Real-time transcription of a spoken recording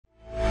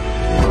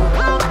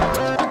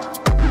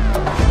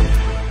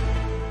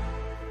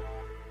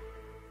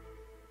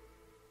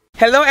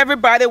Hello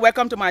everybody,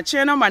 welcome to my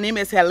channel. My name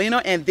is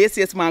Helena and this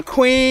is my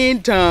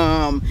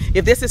Queendom.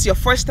 If this is your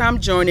first time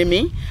joining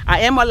me,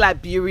 I am a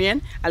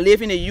Liberian. I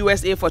live in the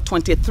USA for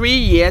 23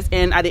 years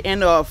and at the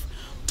end of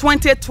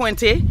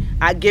 2020,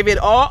 I gave it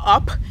all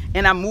up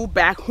and I moved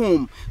back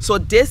home. So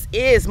this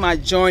is my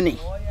journey,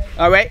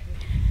 all right?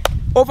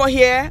 Over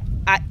here,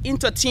 I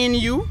entertain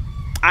you,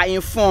 I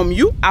inform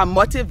you, I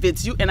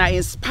motivate you, and I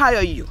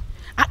inspire you.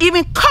 I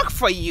even cook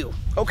for you,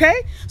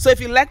 okay? So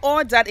if you like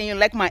all that and you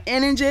like my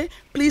energy,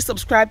 please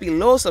subscribe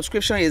below.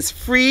 Subscription is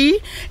free.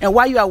 And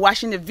while you are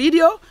watching the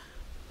video,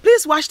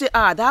 please watch the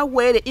ad. That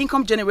way the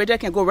income generator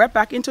can go right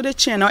back into the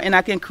channel and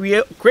I can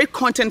create great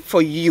content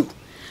for you.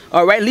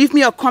 All right, leave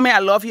me a comment. I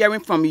love hearing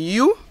from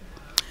you.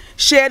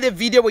 Share the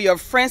video with your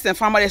friends and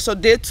family so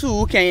they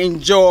too can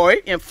enjoy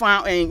and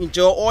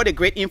enjoy all the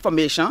great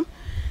information.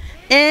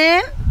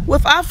 And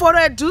without further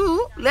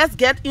ado, let's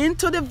get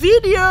into the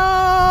video.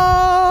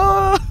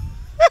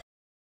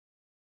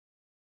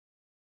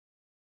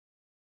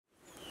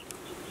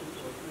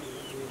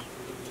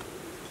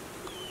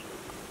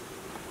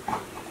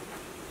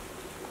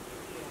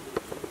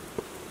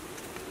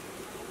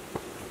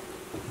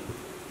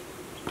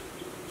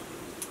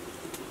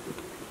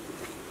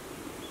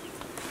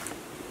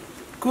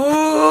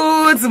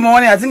 Good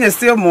morning. I think it's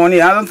still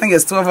morning. I don't think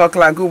it's 12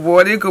 o'clock. Good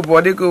body, good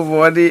body, good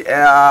body.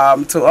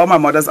 To all my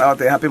mothers out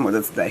there, happy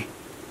Mother's Day.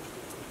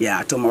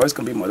 Yeah, tomorrow's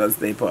gonna be Mother's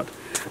Day, but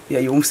yeah,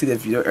 you won't see the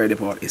video early,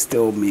 but it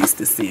still means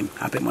the same.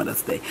 Happy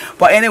Mother's Day.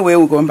 But anyway,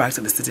 we're going back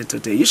to the city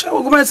today. You sure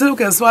we're going to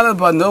can swallow,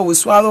 but no, we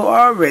swallow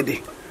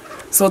already.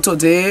 So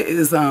today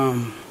is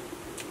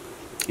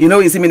you know,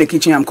 you see me in the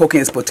kitchen, I'm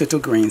cooking potato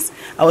greens.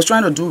 I was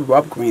trying to do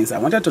rub greens. I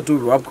wanted to do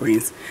rub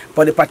greens,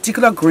 but the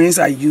particular greens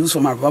I use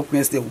for my rub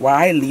greens, the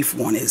wide leaf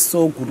one, is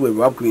so good with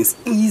rub greens.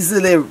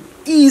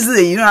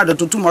 Easily, you don't have to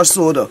do too much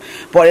soda.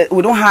 But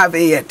we don't have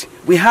it yet.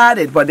 We had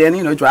it, but then,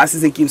 you know, dry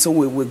season came, so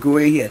we grow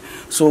it here.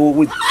 So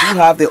we do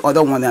have the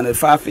other one and the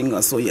 5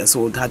 fingers. So yeah,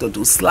 so we had to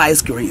do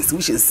sliced greens,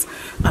 which is,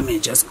 I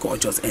mean, just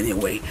gorgeous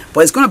anyway.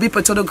 But it's going to be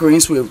potato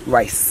greens with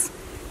rice.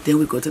 Then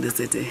we go to the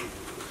city.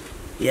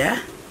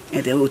 Yeah?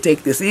 And then we'll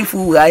take the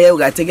seafood right here, we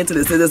gotta take it to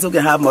the city so we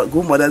can have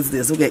good Mother's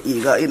Day, so we can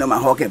eat. You know, my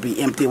heart can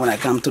be empty when I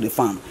come to the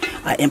farm.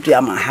 I empty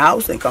out my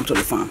house and come to the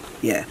farm.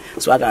 Yeah.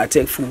 So I gotta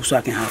take food so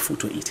I can have food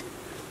to eat.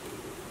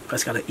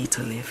 Because I gotta eat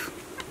to live.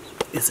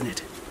 Isn't it?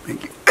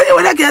 Thank you.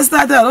 Anyway, that gets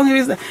started. I don't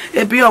know if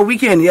it'll be a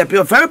weekend. Yeah, it'll be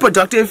a very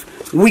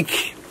productive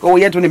week. Go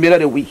yet in the middle of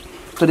the week.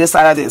 So this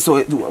Saturday,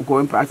 so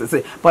going back to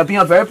say, but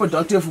being a very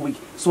productive week.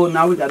 So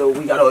now we gotta,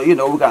 you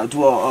know, we gotta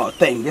do a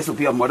thing. This will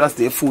be a Mother's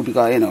Day food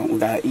because, you know, we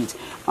gotta eat.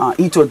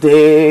 Eat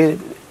today.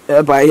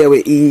 Everybody here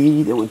will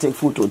eat. They will take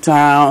food to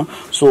town.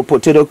 So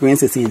potato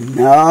greens is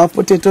enough.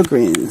 Potato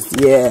greens,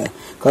 yeah.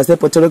 Cause the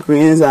potato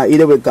greens are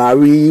either with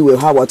gari, with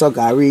hot water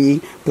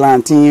gari,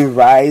 plantain,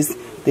 rice.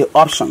 The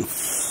options.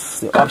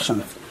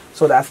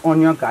 So that's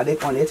onion,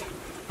 garlic on it.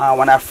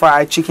 When I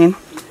fry chicken.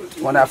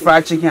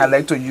 I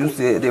like to use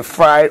the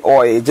fried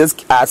oil. It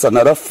just adds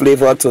another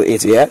flavor to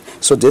it, yeah?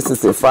 So this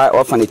is the fried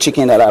oil from the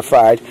chicken that I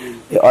fried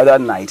the other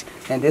night.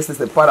 And this is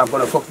the part I'm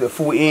going to cook the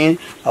food in.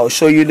 I'll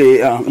show you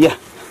the, yeah.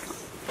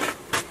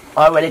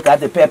 Already got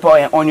the pepper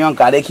and onion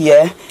garlic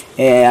here.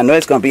 And I know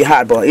it's going to be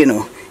hot, but, you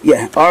know,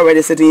 yeah.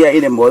 Already sitting here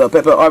in the mold.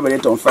 Pepper already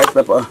done, fresh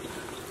pepper.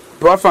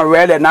 Brought from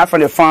really, not from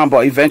the farm,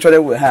 but eventually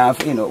we'll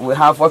have, you know, we'll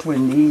have what we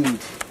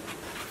need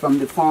from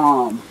the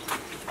farm.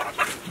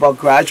 But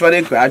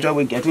gradually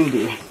we're getting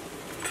there.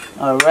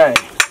 All right,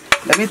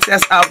 let me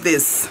test out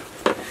this.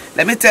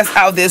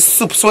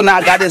 Soup. So now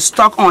I got the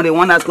stock on the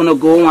one that's gonna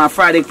go on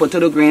Friday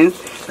potato greens.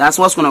 That's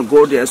what's gonna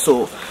go there.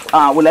 So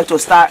we like to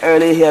start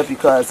early here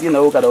because, you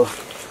know, we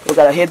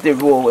gotta hit the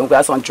road. We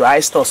got some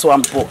dry stuff. So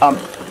I'm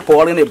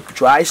boiling the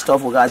dry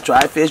stuff. We got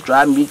dry fish,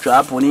 dry meat,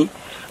 dry bone,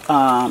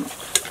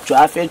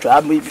 dry fish,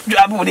 dry meat,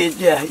 dry bone.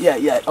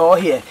 Yeah, all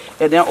here.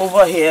 And then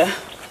over here,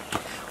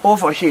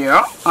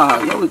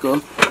 here we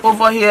go.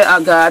 Over here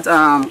I got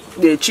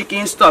the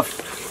chicken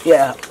stuff.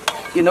 Yeah,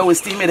 you know, we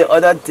steamed it the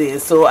other day,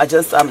 so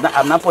I'm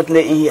not putting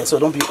it in here, so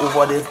don't be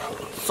overly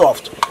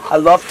soft. I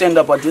love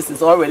tender, but this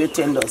is already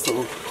tender,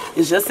 so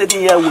it's just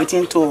sitting here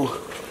waiting to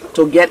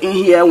get in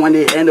here when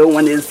they end.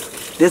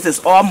 This is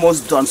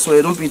almost done, so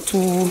it don't be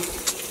too.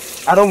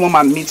 I don't want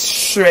my meat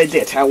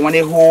shredded. I want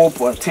it whole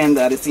but tender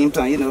at the same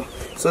time, you know.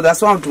 So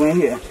that's what I'm doing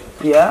here.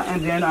 Yeah,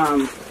 and then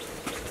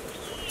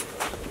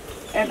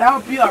and that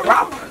would be a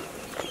wrap.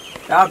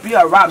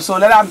 So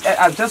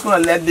I'm just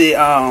gonna let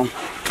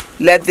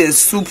the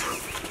soup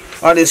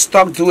or the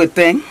stock do a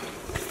thing.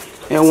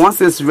 And once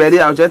it's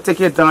ready, I'll just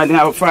take it down and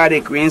I'll fry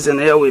the greens and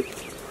then we'll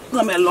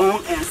come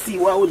along and see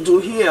what we do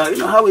here. You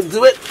know how we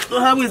do it.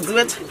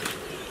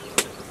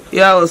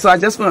 Yeah, so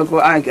I'm just gonna go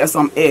out and get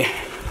some air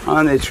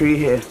on the tree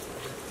here.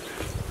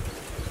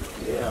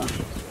 Yeah.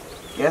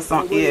 Get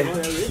some air.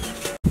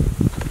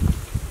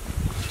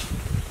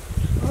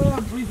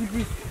 Oh,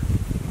 breezy.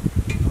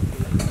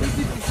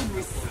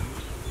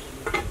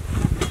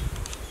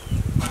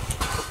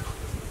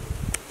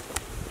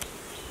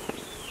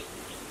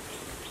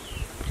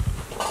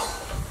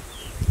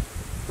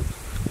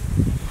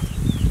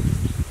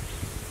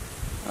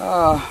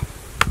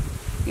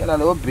 Get a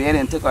little bed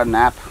and take a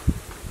nap.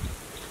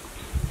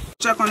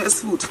 Check on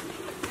this food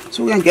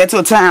so we can get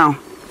to town.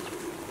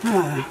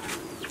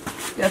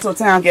 Get to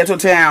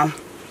town.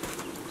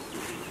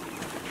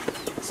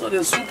 So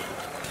the soup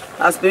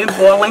has been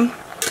boiling.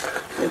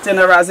 The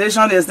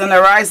tenderization is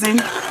tenderizing.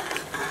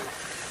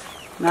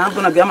 Now I'm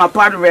gonna get my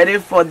pot ready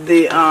for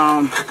the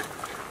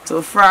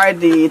to fry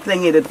the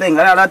thing. To fry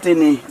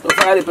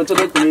the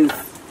potato greens.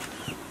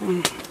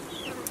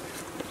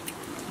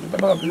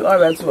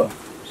 Alright, so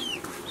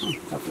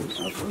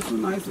so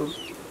nice.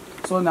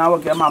 So now I'll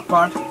get my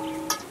pot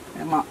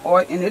and my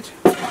oil in it.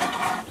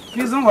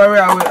 Please don't worry,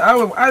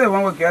 I don't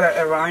want to get it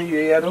around you.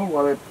 Yeah, don't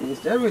worry, please.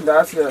 Just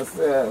relax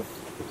yourself.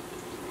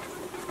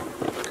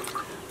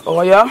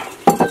 Oh yeah,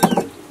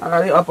 I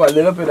got it up a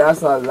little bit.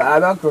 That's a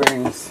lot of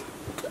greens.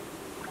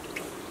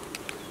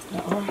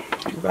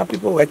 We got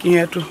people working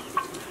here too.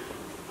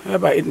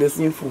 Everybody eating the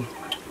same food.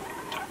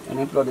 And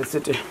then plug the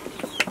city.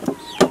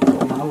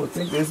 So now we'll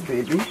take this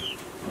baby.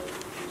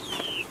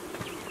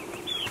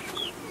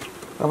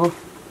 Bravo.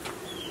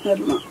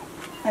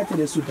 I take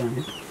the soup down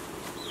here.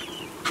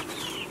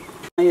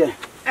 Yeah,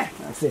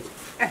 that's it.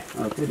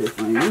 I'll take this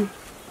one here.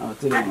 I'll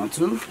take this one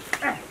too.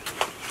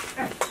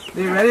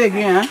 They ready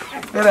again,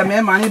 huh? Get a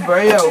man money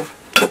bird, yo.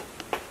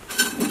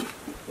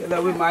 Get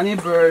that with money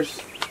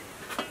birds.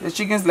 The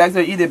chickens like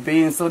to eat the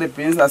beans, so the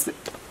beans are.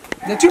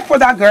 Did you put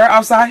that girl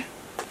outside?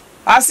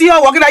 I see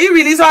her walking. Are you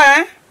release her,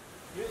 eh?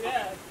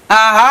 Yeah.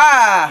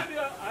 Aha.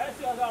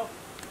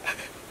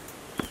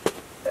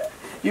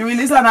 You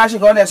release her now, she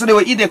got there. So they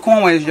will eat the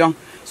corn when it's young.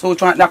 So we're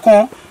trying that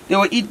corn. They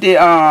will eat the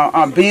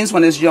beans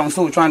when it's young.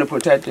 So we're trying to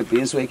protect the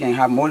beans so it can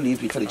have more leaves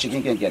before the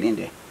chicken can get in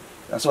there.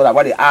 That's all that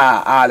what they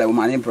are the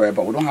money bread,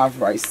 but we don't have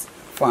rice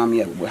farm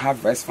yet. We'll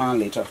have rice farm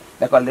later.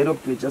 Like a little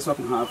bit just so I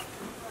can have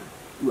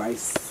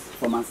rice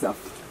for myself.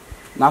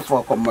 Not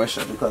for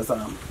commercial, because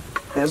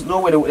there's no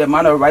way the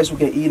amount of rice we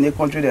can eat in the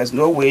country, there's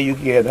no way you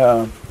get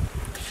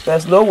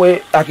there's no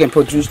way I can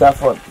produce that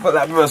for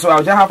that. So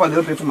I'll just have a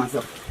little bit for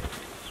myself.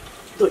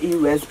 To eat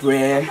rice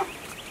bread,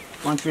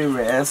 country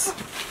rice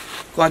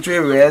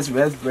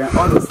bread,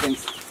 all those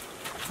things.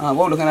 What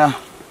we're looking at,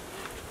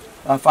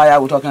 fire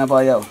we're talking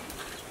about here.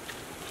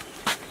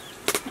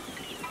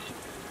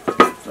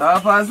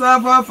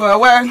 Suffer,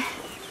 well.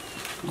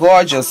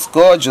 Gorgeous.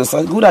 Good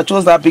I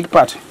chose that big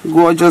part.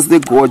 Gorgeous.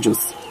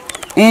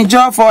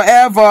 Enjoy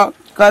forever.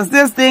 Cause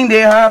this thing they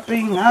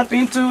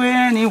happen to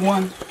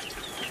anyone.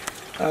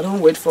 I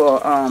don't wait for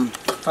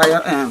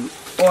fire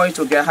oil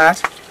to get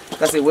hot.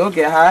 Because it will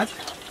get hot.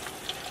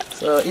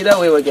 So either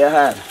way it will get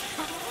hot.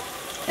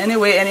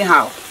 Anyway,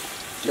 anyhow,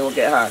 it will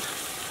get hot.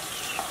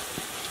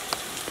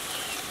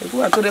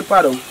 Go to the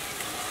paddle.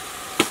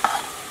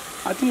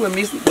 I think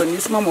we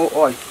need some more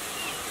oil.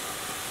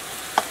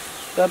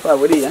 That part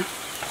with it, yeah.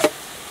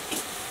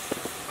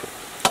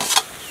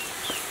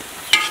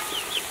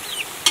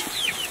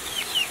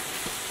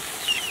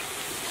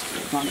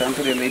 Come down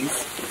to the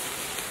ladies.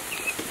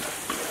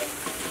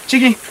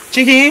 Chicken,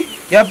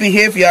 you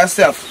behave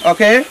yourself,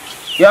 okay?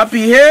 You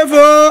behave,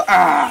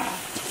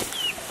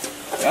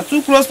 you're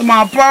too close to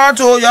my part,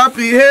 oh, you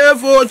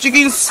behave,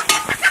 chickens.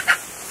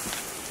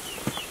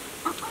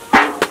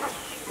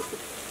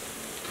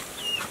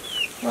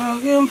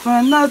 Working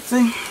for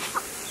nothing.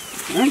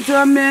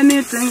 Enjoy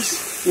many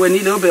things. We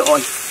need a little bit of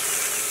oil.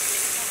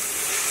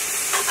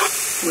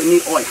 We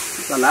need oil.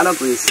 It's a lot of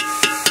grease.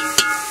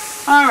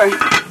 Alright.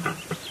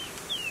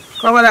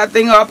 Cover that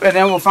thing up and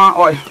then we'll find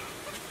oil.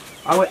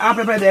 I will add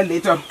pepper there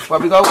later.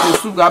 But because the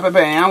soup got pepper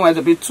and I want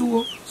it to be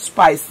too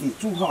spicy,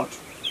 too hot.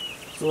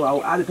 So I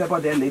will add the pepper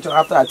there later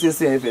after I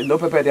taste it. If there's no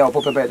pepper there, I'll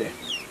put pepper there.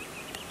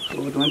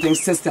 So we're doing things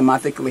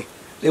systematically.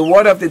 The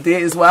word of the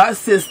day is what?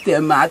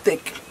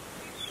 Systematic.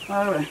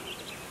 Alright.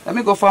 Let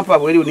me go find pepper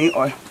where you need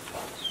oil.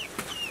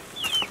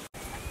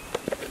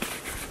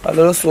 A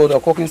little soda,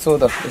 cooking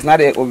soda. It's not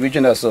the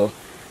original, so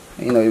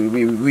you know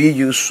we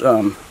reuse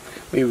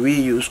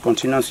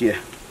continuous here.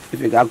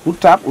 If you got good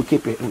tap, we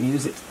keep it, we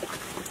use it.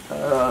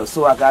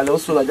 So I got a little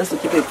soda just to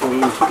keep it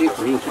green, keep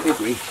it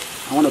green.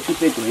 I want to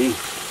keep it green.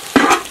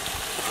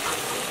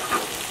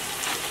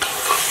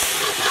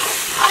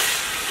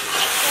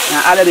 And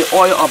I added the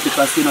oil up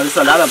because you know there's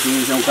a lot of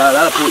beans and we got a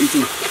lot of people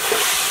eating.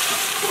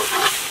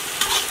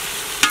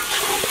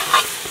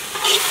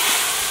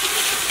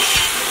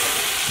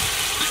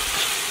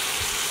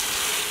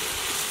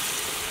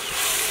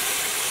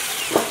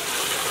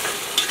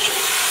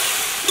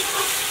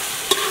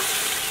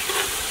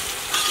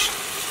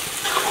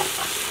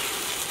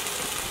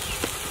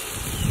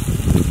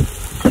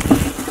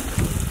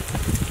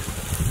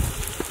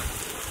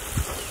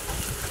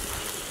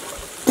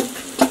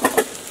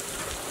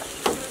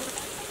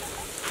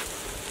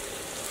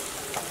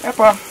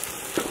 Pepper.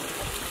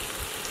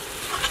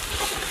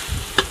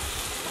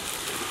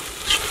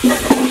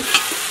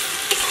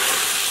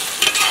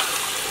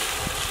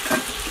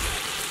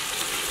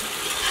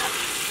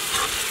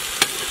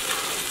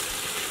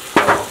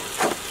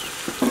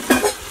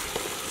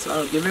 So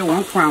I'll give it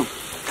 1 crown.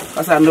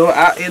 Because I know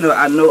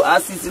I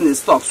season the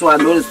stock, so I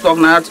know the stock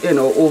not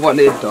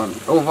overly done,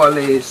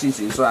 overly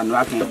seasoned, so I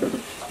know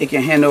it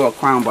can handle a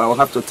crown, but I will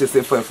have to taste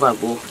it before I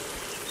go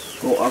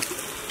off.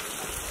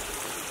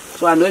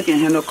 So I know it can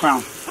handle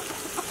crown.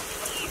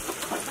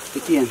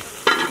 It can.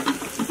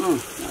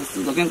 That's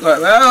looking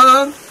quite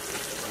well.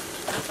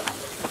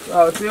 So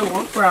I'll take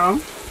one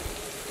crown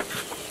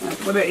and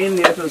put it in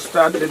there to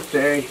start the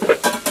day.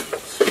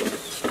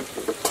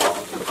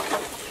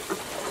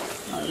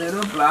 A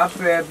little black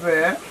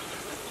pepper.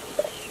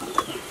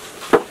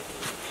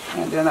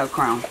 And then a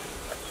crown.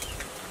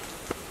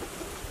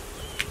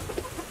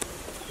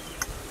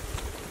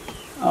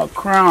 A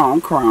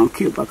crown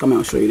cube. I'll come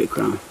and show you the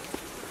crown.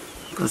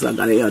 Because I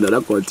got it out of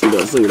that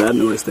container, so you don't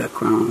know it's that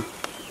crown.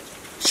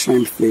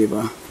 Shrimp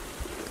flavor.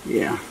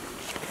 Yeah.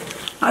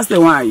 That's the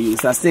one I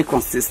use. I stay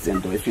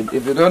consistent though. If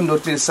you don't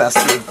notice, I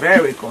stay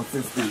very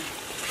consistent.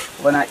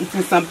 When I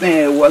eating something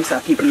it works, I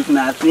keep eating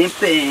that same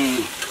thing.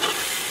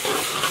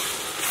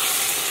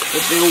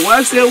 If it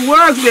works,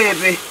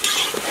 baby.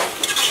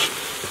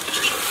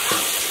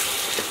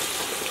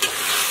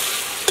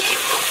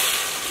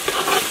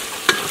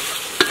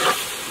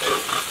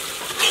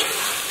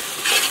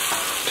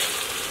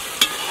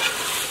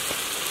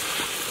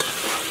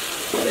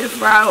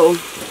 Wow.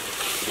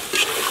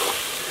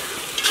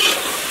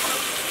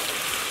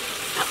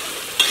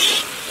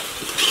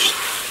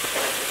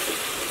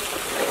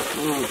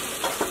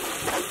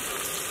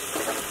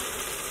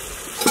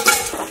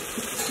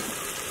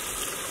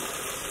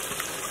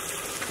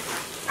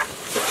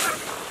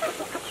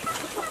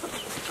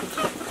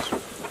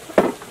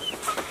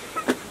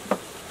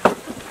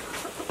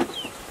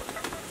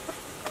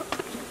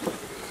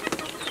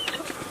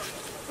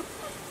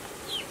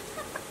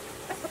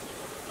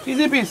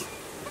 Easy piece.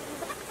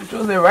 You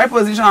chose the right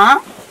position, huh?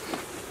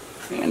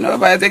 Ain't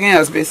nobody taking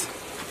your space.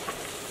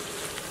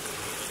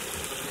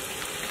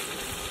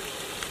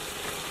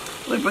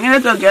 We're bringing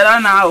it together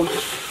now.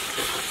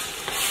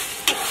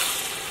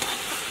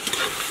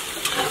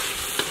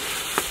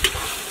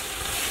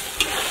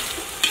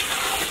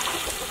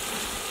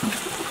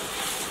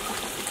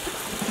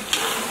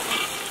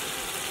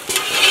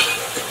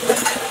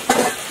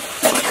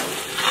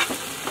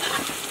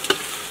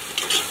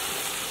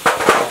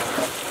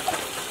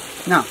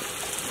 Now,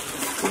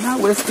 we're not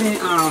wasting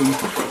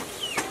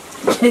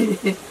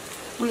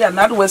we are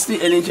not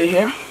wasting energy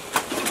here.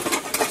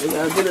 We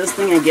gotta do this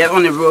thing and get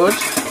on the road.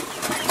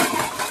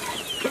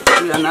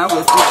 We are not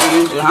wasting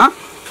energy, huh?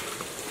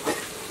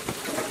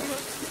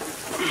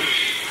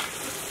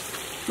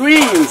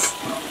 Greens,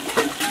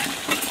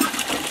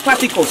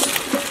 particles.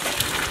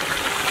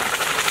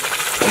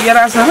 Yeah,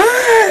 that's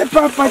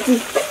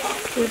property.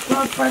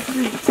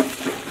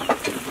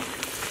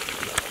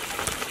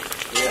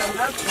 Yeah,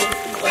 not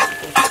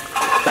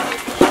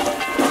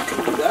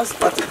that's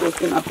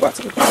particles in a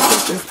particle.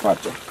 This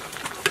particle.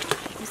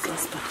 This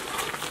is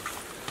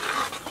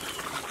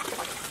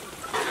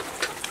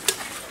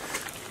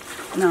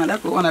now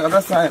that go on the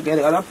other side and get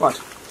the other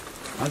part.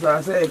 As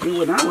I said, if you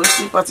would not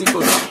waste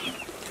particles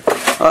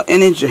or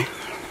energy.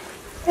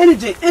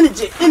 Energy.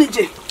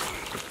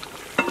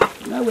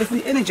 Not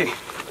wasting energy.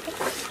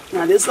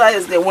 Now this side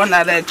is the one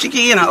that the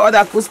chicken and all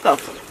that good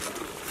stuff.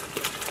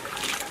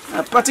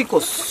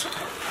 Particles.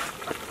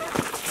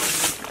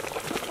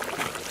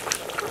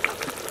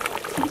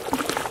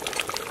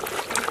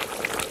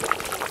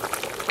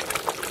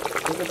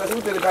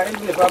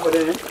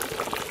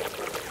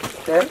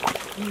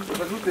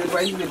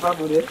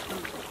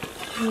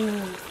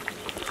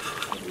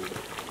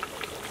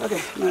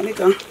 Okay, now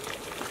Nika,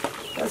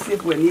 let's see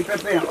if we need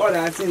pepper and all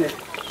that's in it.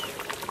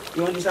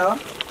 You want to shower?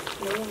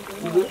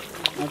 You do?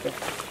 Okay.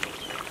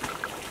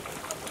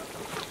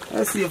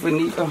 Let's see if we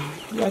need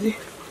ready?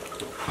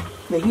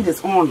 The heat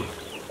is on.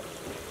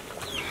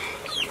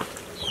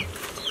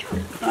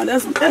 Now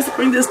let's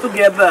bring this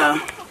together.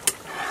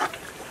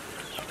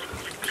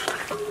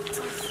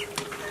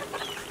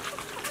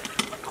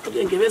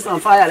 Okay, give it some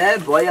fire, let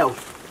it boil.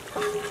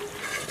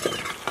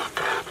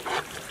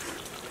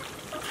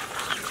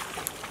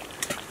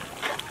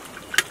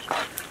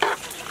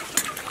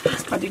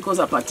 Particles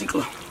are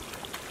particular.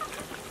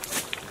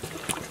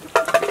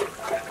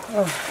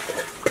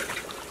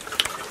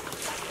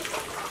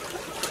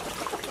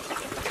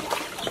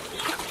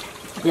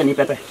 You need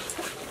pepper?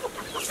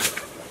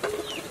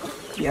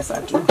 Yes,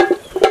 I do.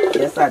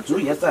 Yes, I do.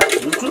 Yes, I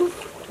do.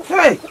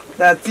 Hey,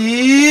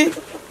 Tati.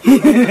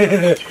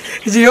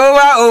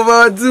 Jehovah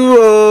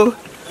overdo.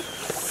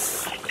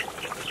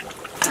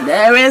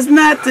 There is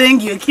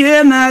nothing you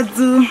cannot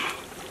do.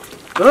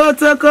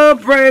 Protocol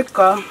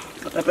breaker.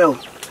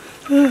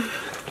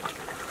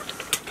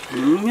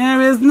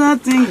 There is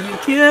nothing you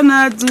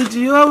cannot do.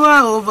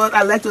 Jehovah over.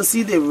 I like to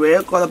see the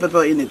red color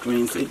pepper in the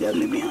green, so it just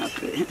makes me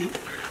happy.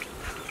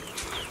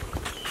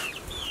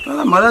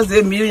 Well, Mother's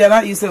Day meal, you're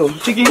not easy.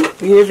 Chicken,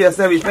 behave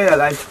yourself, respect your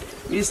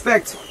life.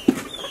 Respect.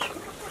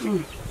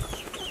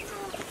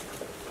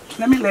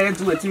 Let me let it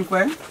do a thing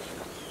first.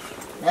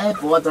 Let it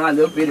pour down a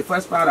little bit. The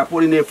first part I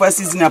put in the first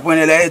season I put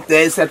in it, let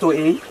it settle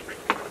in.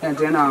 And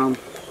then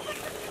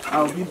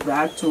I'll be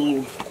back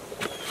to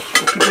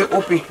keep it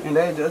open, and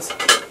then just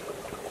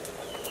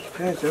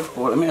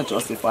hold. Let me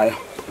adjust the fire.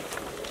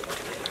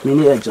 Let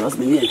me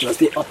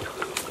adjust it up.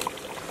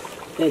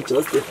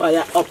 Adjust the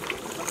fire up.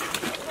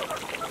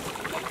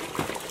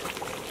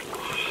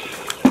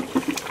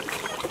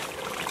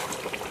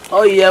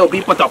 Oh yeah, it'll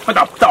be put up.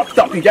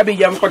 You just be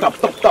young, put up.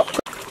 Put up.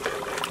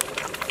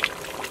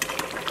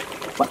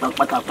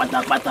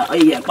 Oh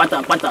yeah, put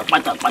up.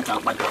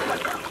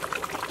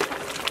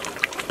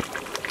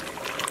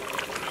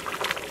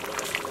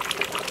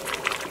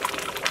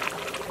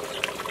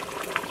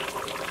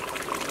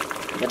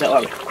 Get that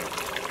oil.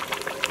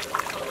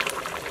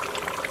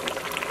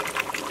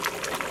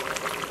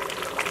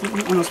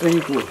 I'm not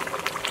saying cool.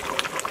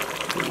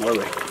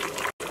 Alright.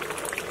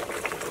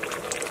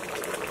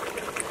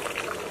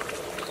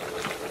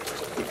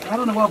 I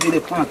don't know what will be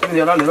the point. Give me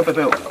a little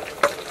pepper.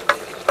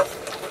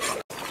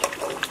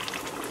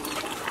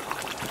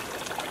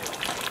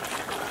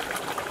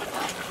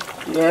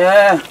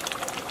 Yeah.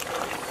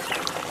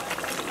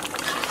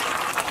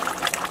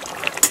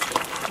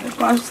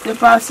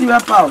 Step out, see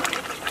what power.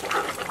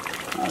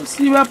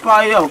 See what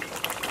power, yo.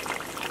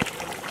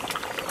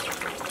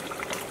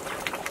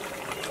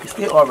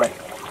 Stay alright.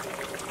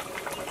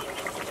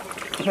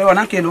 If I want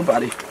to kill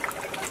nobody,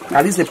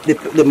 at least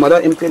the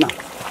mother empty now.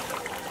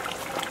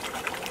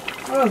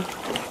 Oh,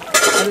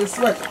 I did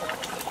sweat.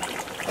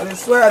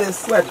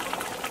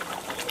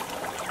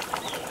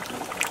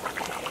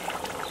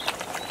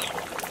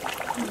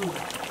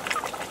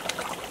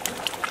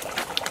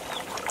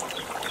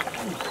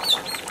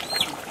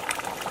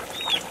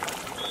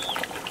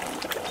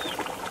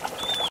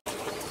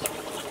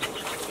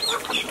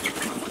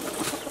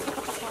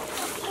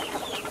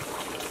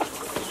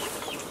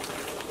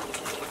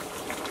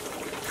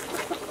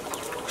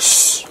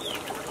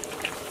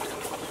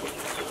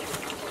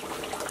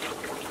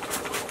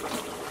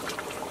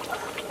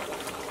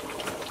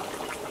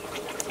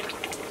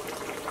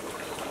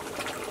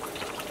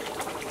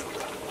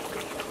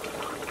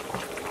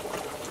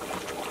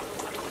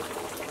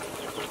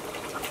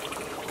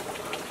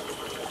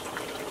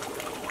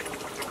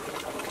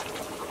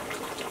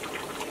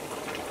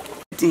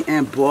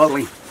 And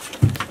boiling.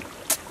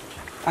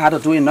 I had to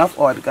do enough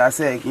oil because I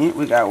said again,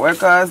 we got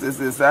workers. This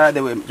is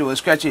they were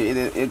scratch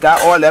it. It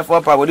got all left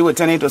up, but we were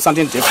turning into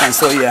something different.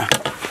 So yeah.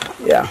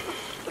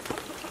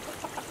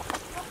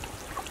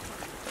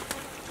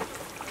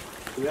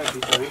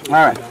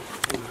 All right.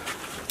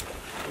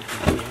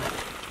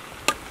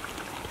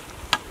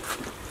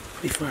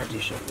 Before I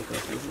dish up,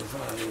 because this is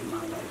all in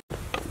my life.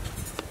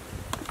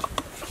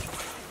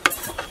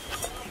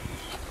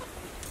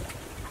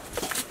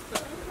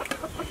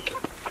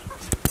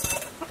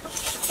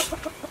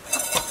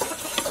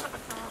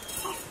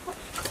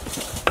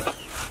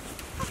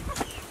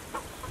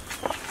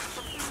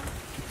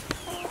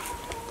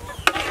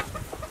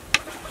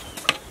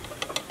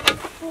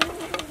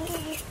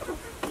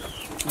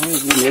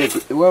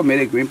 Well, made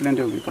a green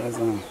plenty because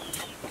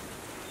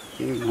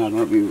it has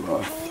not been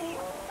rough.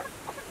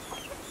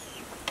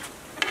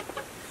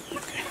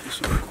 Okay,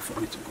 this will go for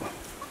me to go.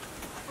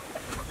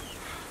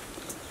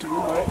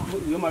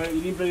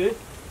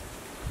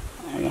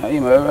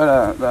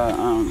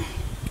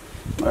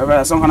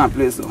 Yeah, some kind of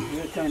place though.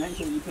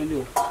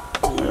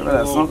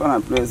 Some kind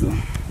of place though.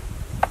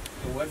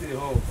 What's the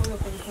hole?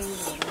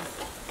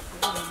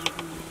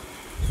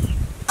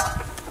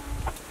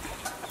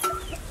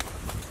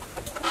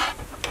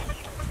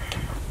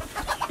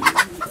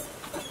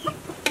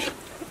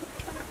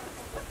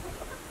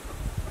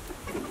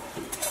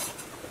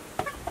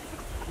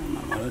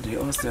 They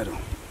all settle.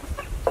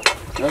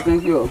 Well,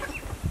 thank you.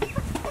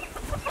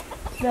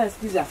 Yes,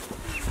 pizza.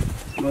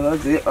 Well,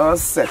 they all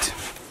set.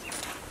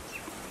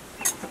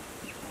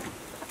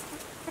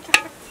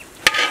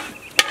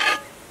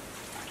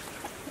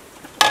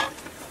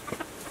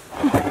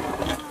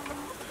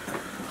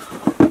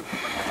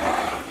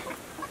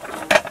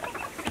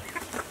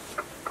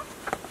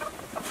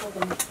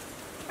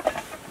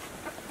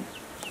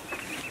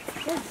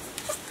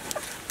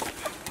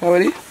 How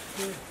ready?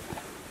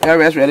 Yeah,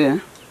 rest ready, huh?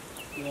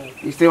 Yeah.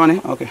 You still on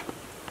it? Okay.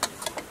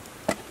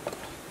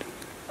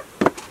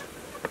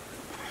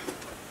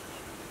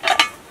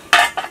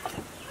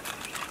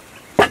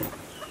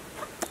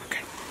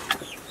 Okay.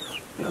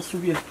 That's too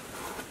good.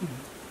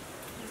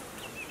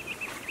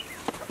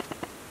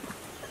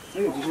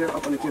 Hey, did you have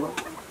up on the table?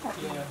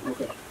 Yeah.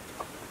 Okay.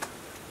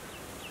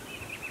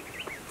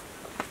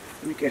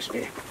 Let me catch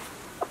air.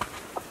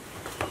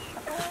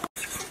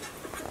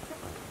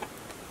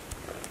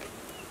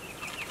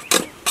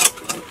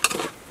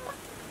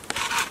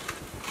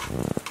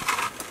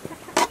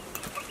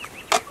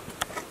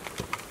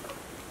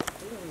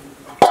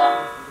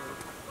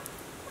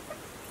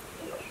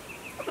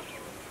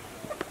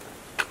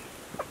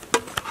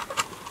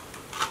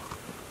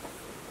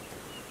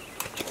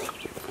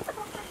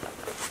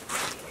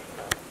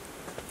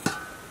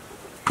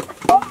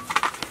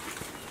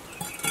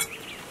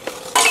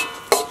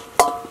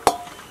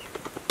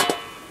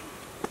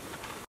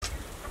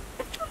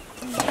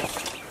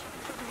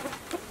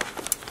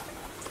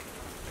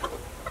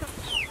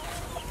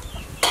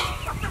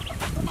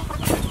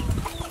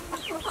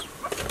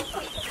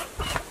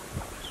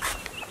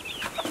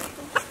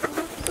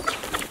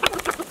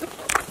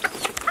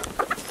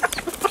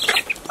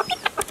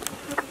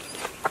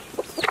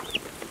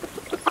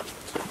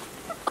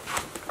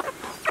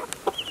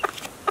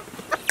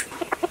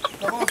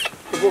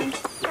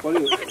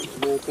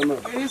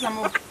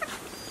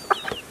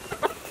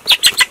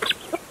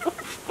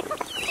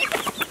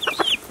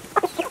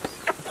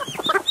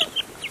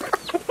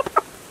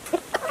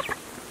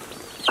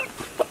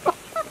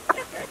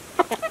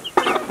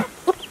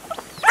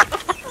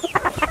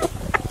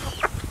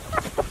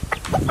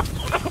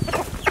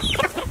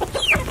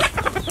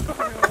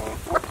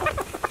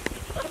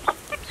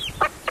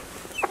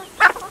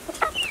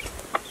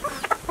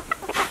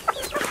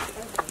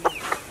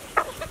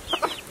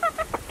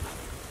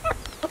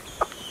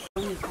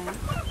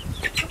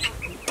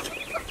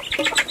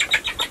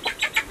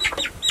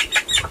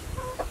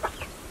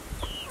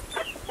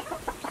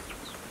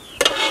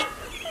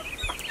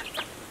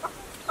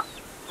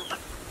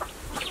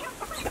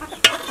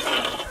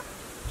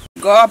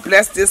 God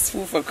bless this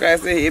food for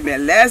Christ.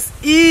 Amen. Let's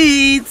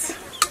eat.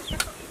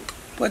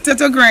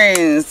 Potato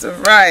grains,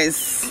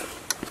 rice.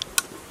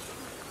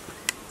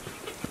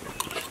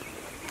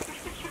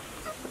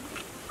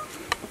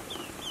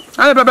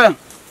 Hi, baby.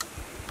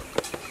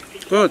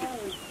 Good.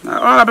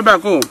 All right,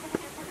 baby, go.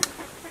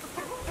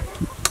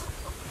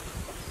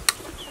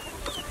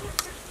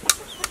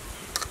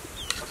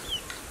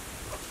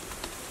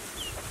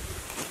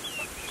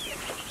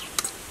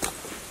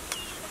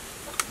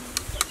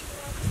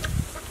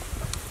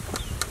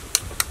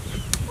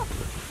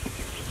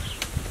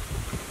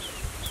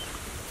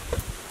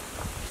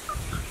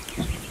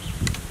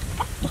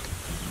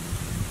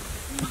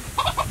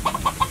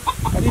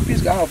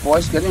 Got her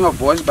voice, getting her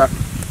voice back.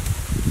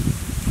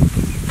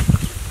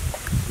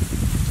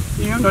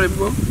 You know the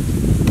people?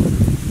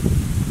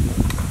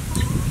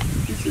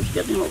 This is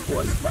getting her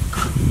voice back.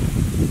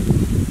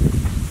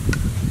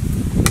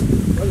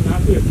 What's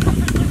not here?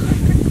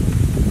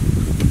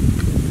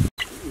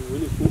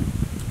 Really cool.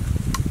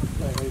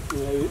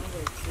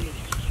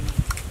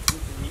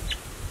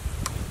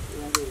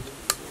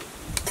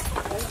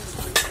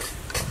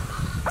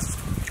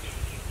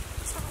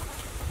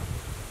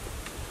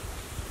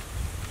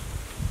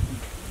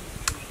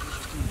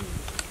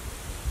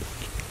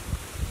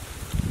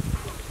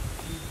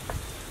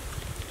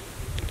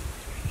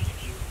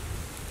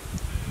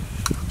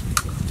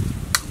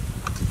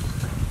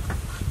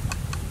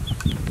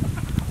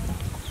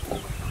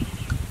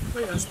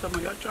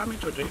 Stomach, you try me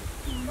today.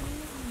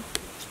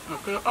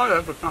 Okay, all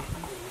right, but now.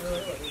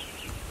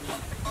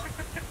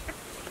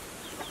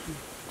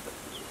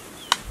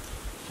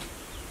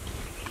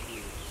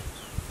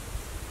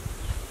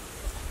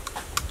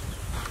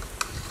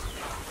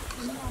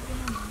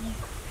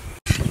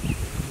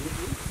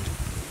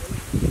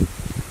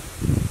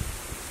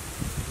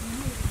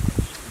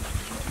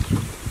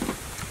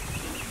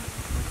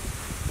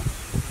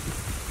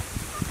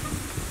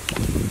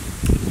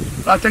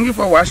 Thank you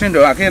for watching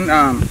though. I can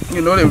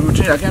you know the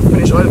routine, I can't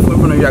finish all the food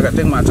when you I can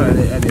take my time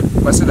and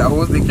the person that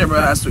holds the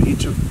camera has to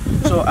eat you.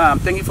 So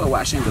thank you for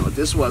watching though.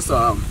 This was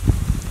a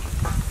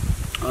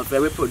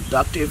very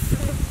productive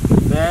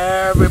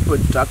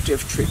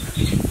trip.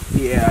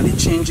 Yeah, the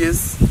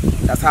changes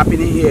that's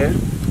happening here,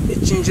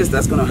 the changes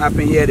that's gonna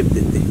happen here,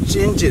 the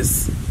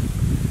changes,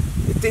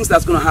 the things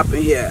that's gonna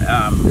happen here,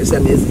 it's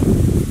amazing.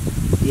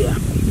 Yeah.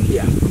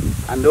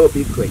 I know it'll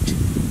be great.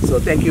 So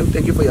thank you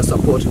for your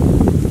support.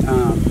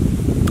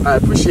 I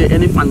appreciate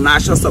any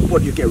financial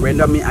support you can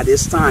render me at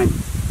this time.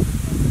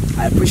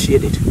 I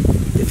appreciate it.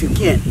 If you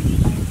can,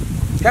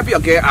 help your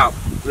girl out.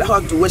 Let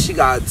her do what she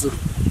gotta do.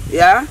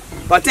 Yeah?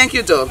 But thank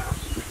you though.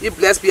 You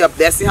blessed, be a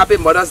blessing. Happy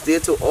Mother's Day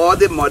to all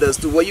the mothers.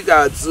 Do what you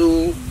gotta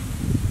do.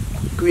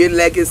 Create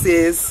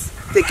legacies.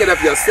 Take care of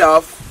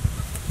yourself.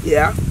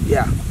 Yeah.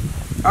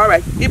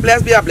 Alright. Be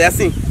blessed, be a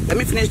blessing. Let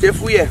me finish the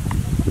food here.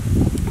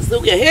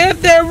 So we can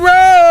hit the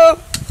road.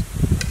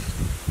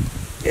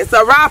 It's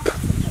a wrap.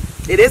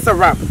 It is a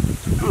wrap.